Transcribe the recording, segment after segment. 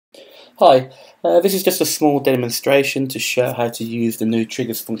Hi, this is just a small demonstration to show how to use the new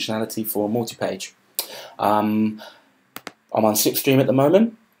triggers functionality for Multipage. I'm on Slipstream at the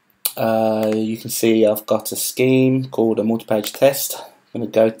moment. You can see I've got a scheme called a Multipage test. I'm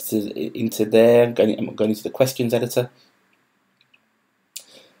going to go into there. I'm going into the questions editor.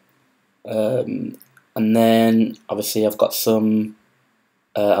 And then obviously I've got some.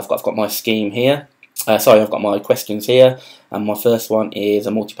 I've got my scheme here. I've got my questions here, and my first one is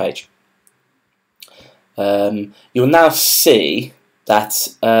a Multipage. You'll now see that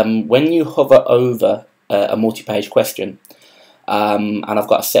when you hover over a multi-page question, and I've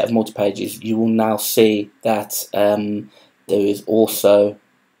got a set of multi-pages, you will now see that there is also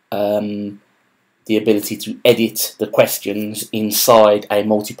the ability to edit the questions inside a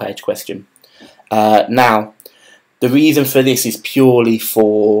multi-page question. Now, the reason for this is purely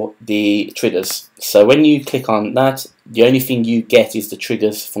for the triggers. So when you click on that, the only thing you get is the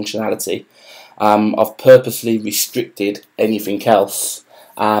triggers functionality. I've purposely restricted anything else,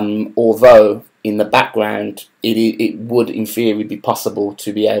 although in the background it would in theory be possible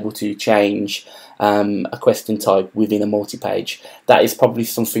to be able to change a question type within a multi-page. That is probably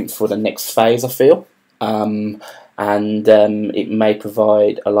something for the next phase, I feel, and it may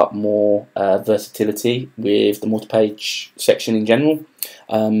provide a lot more versatility with the multi-page section in general,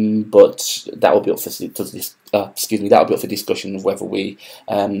 but that will be up for that will be up for discussion of whether we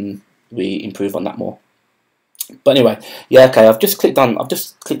improve on that more. But anyway, yeah, okay. I've just clicked on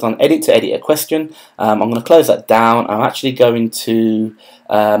edit to edit a question. I'm going to close that down. I'm actually going to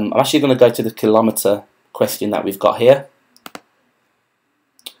go to the kilometer question that we've got here.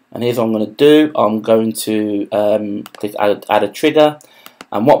 And here's what I'm going to do. I'm going to click add a trigger.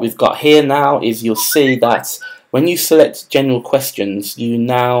 And what we've got here now is you'll see that when you select general questions,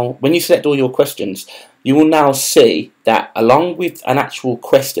 when you select all your questions, you will now see that along with an actual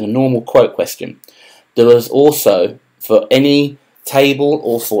question, a normal quote question, there is also, for any table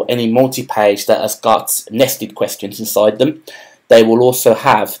or for any multi-page that has got nested questions inside them, they will also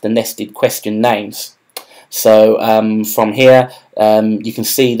have the nested question names. So from here, you can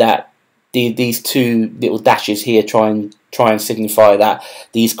see that these two little dashes here try and signify that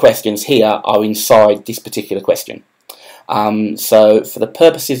these questions here are inside this particular question. So for the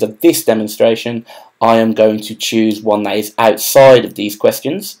purposes of this demonstration, I am going to choose one that is outside of these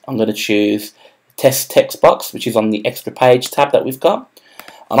questions. I'm going to choose test text box, which is on the extra page tab that we've got,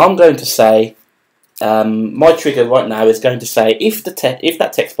 and I'm going to say my trigger right now is going to say if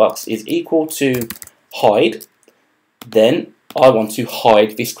that text box is equal to hide, then I want to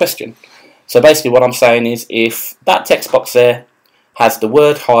hide this question. So basically what I'm saying is if that text box there has the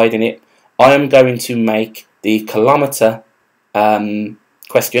word hide in it, I am going to make the kilometer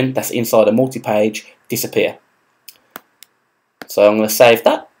question that's inside a multi-page disappear. So I'm going to save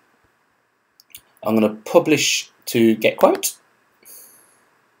that. I'm going to publish to get quote,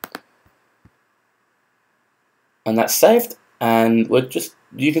 and that's saved. And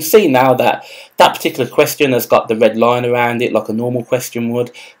you can see now that that particular question has got the red line around it like a normal question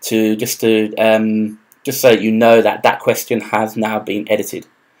would, just so you know that that question has now been edited.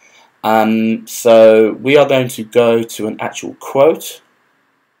 So we are going to go to an actual quote.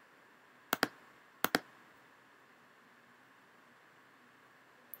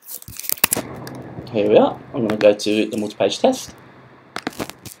 Here we are. I'm going to go to the multi-page test.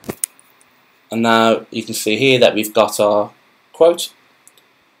 And now you can see here that we've got our quote.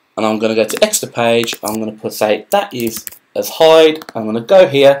 And I'm going to go to extra page. I'm going to say that is as hide. I'm going to go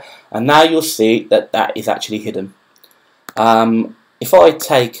here. And now you'll see that that is actually hidden. If I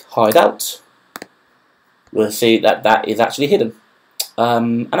take hide out, we'll see that that is actually hidden.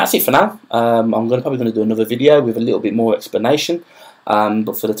 And that's it for now. I'm probably going to do another video with a little bit more explanation.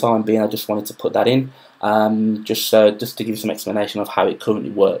 But for the time being, I just wanted to put that in, just to give you some explanation of how it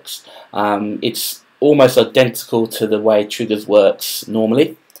currently works. It's almost identical to the way triggers works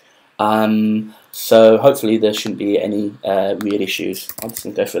normally. So hopefully there shouldn't be any real issues. I'm just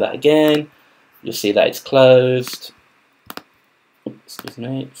going to go through that again. You'll see that it's closed. Excuse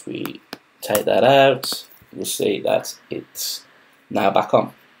me. If we take that out, you'll see that it's now back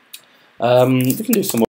on. We can do some more.